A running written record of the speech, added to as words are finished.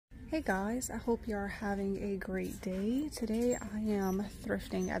Hey guys, I hope you are having a great day. Today I am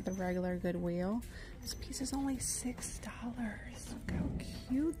thrifting at the regular Goodwill. This piece is only $6. Look how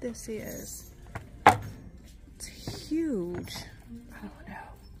cute this is. It's huge. I don't know.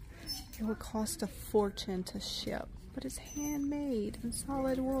 It would cost a fortune to ship, but it's handmade in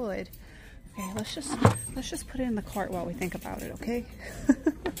solid wood. Okay, let's just put it in the cart while we think about it, okay?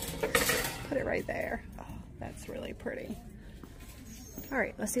 Put it right there. Oh, that's really pretty. All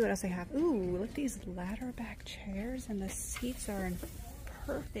right, let's see what else they have. Ooh, look at these ladder back chairs, and the seats are in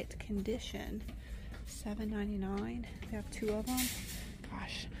perfect condition. $7.99. They have 2 of them.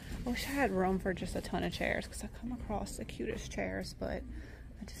 Gosh, I wish I had room for just a ton of chairs because I come across the cutest chairs, but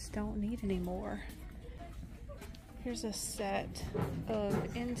I just don't need any more. Here's a set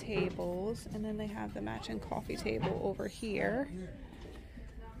of end tables, and then they have the matching coffee table over here.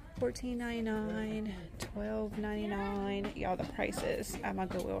 $14.99, $12.99. Y'all, the prices at my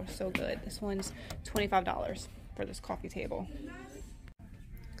Goodwill are so good. This one's $25 for this coffee table.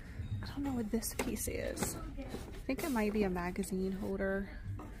 I don't know what this piece is. I think it might be a magazine holder.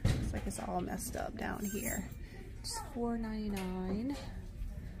 Looks like it's all messed up down here. It's $4.99.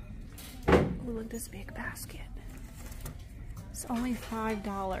 Oh, look at this big basket. It's only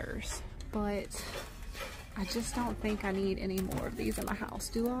 $5, but I just don't think I need any more of these in my house,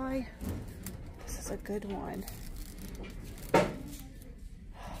 do I? This is a good one.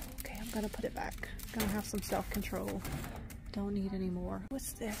 Okay, I'm gonna put it back. I'm gonna have some self-control. Don't need any more.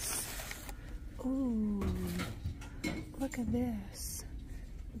 What's this? Ooh, look at this.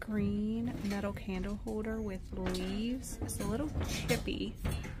 Green metal candle holder with leaves. It's a little chippy,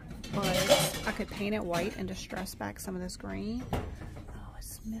 but I could paint it white and distress back some of this green. Oh,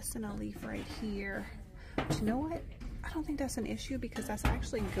 it's missing a leaf right here. But you know what? I don't think that's an issue because that's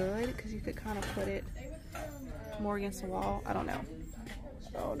actually good because you could kind of put it more against the wall. I don't know.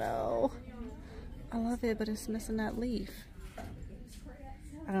 Oh no. I love it, but it's missing that leaf.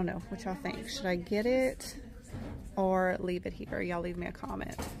 I don't know what y'all think. Should I get it or leave it here? Y'all leave me a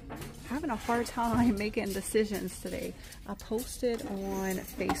comment. I'm having a hard time making decisions today. I posted on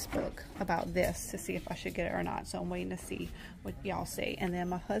Facebook about this to see if I should get it or not, so I'm waiting to see what y'all say. And then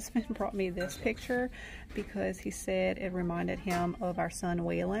my husband brought me this picture because he said it reminded him of our son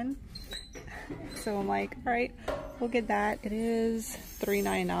Waylon. So I'm like, all right, we'll get that. It is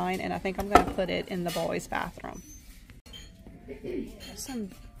 $3.99, and I think I'm gonna put it in the boys' bathroom. Some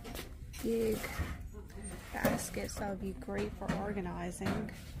big baskets that would be great for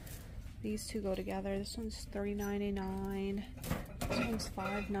organizing. These two go together. This one's $3.99. This one's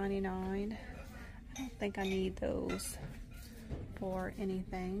 $5.99. I don't think I need those for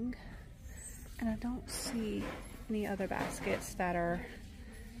anything. And I don't see any other baskets that are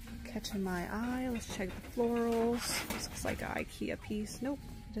catching my eye. Let's check the florals. This looks like an IKEA piece. Nope,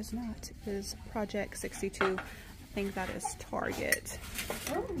 it is not. It is Project 62. I think that is Target.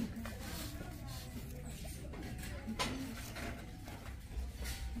 Oh.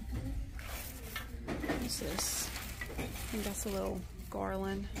 This, I think that's a little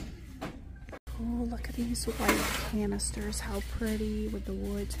garland. Oh, look at these white canisters. How pretty with the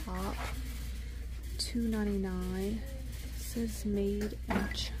wood top. $2.99. This is made in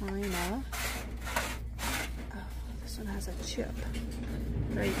China. Oh, this one has a chip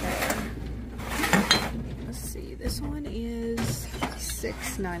right there. Let's see. This one is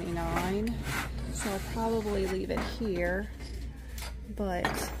 $6.99. So I'll probably leave it here,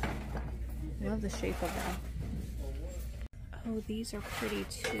 but love the shape of them. Oh, these are pretty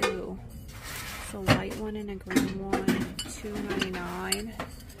too. It's a light one and a green one. $2.99.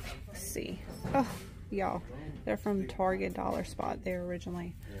 Let's see. Oh, y'all, they're from Target Dollar Spot. They're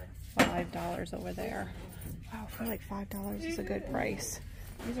originally $5 over there. Wow, I feel like $5 is a good price.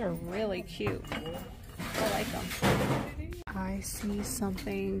 These are really cute. I like them. I see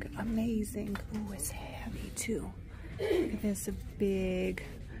something amazing. Oh, it's heavy too. Look at this big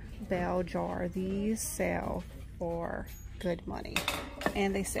bell jar. These sell for good money,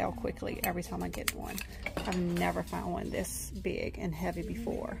 and they sell quickly every time I get one. I've never found one this big and heavy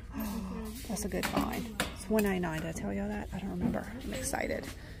before. Oh, that's a good find. It's $1.99. Did I tell y'all that? I don't remember. I'm excited.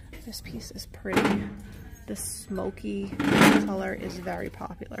 This piece is pretty. The smoky color is very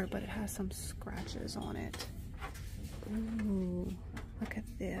popular, but it has some scratches on it. Ooh, look at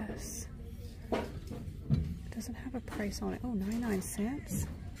this. It doesn't have a price on it. Oh, 99 cents.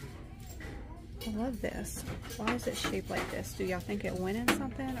 I love this. Why is it shaped like this? Do y'all think it went in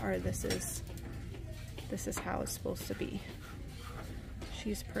something, or this is how it's supposed to be?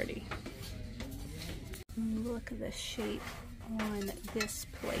 She's pretty. Look at the shape on this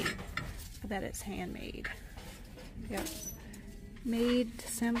plate. I bet it's handmade. Yep. Made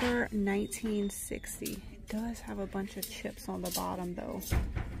December 1960. It does have a bunch of chips on the bottom though.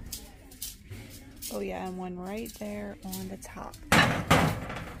 Oh yeah, and one right there on the top.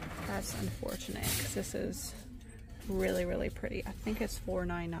 That's unfortunate because this is really, really pretty. I think it's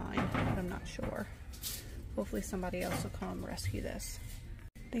 $4.99, but I'm not sure. Hopefully somebody else will come rescue this.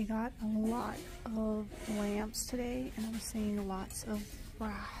 They got a lot of lamps today, and I'm seeing lots of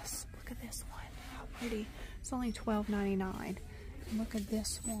brass. Look at this one, how pretty. It's only $12.99. Look at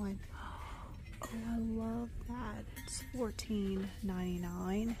this one. Oh, I love that. It's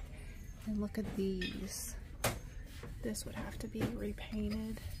 $14.99. And look at these. This would have to be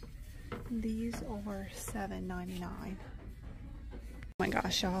repainted. These are $7.99. Oh my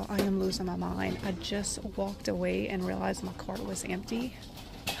gosh, y'all, I am losing my mind. I just walked away and realized my cart was empty.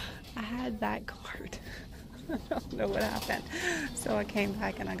 I had that cart. I don't know what happened. So I came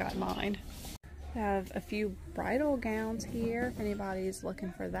back and I got mine. I have a few bridal gowns here if anybody's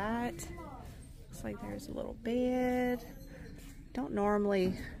looking for that. Looks like there's a little bed. Don't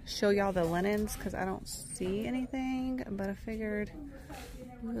normally show y'all the linens because I don't see anything, but I figured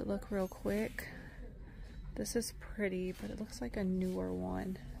we would look real quick. This is pretty, but it looks like a newer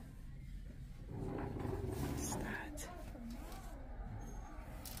one. What's that?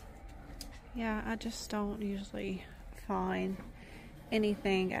 Yeah, I just don't usually find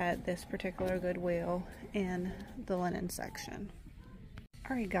anything at this particular Goodwill in the linen section.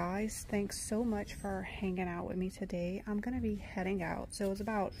 Alright guys, thanks so much for hanging out with me today. I'm going to be heading out. So it's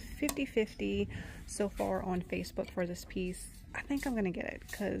about 50-50 so far on Facebook for this piece. I think I'm going to get it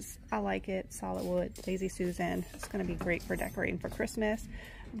because I like it. Solid wood, Lazy Susan. It's going to be great for decorating for Christmas.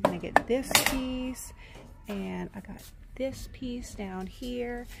 I'm going to get this piece, and I got this piece down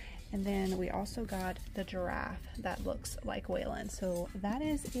here. And then we also got the giraffe that looks like Waylon. So that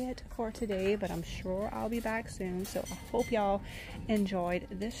is it for today, but I'm sure I'll be back soon. So I hope y'all enjoyed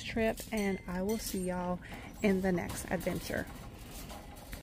this trip, and I will see y'all in the next adventure.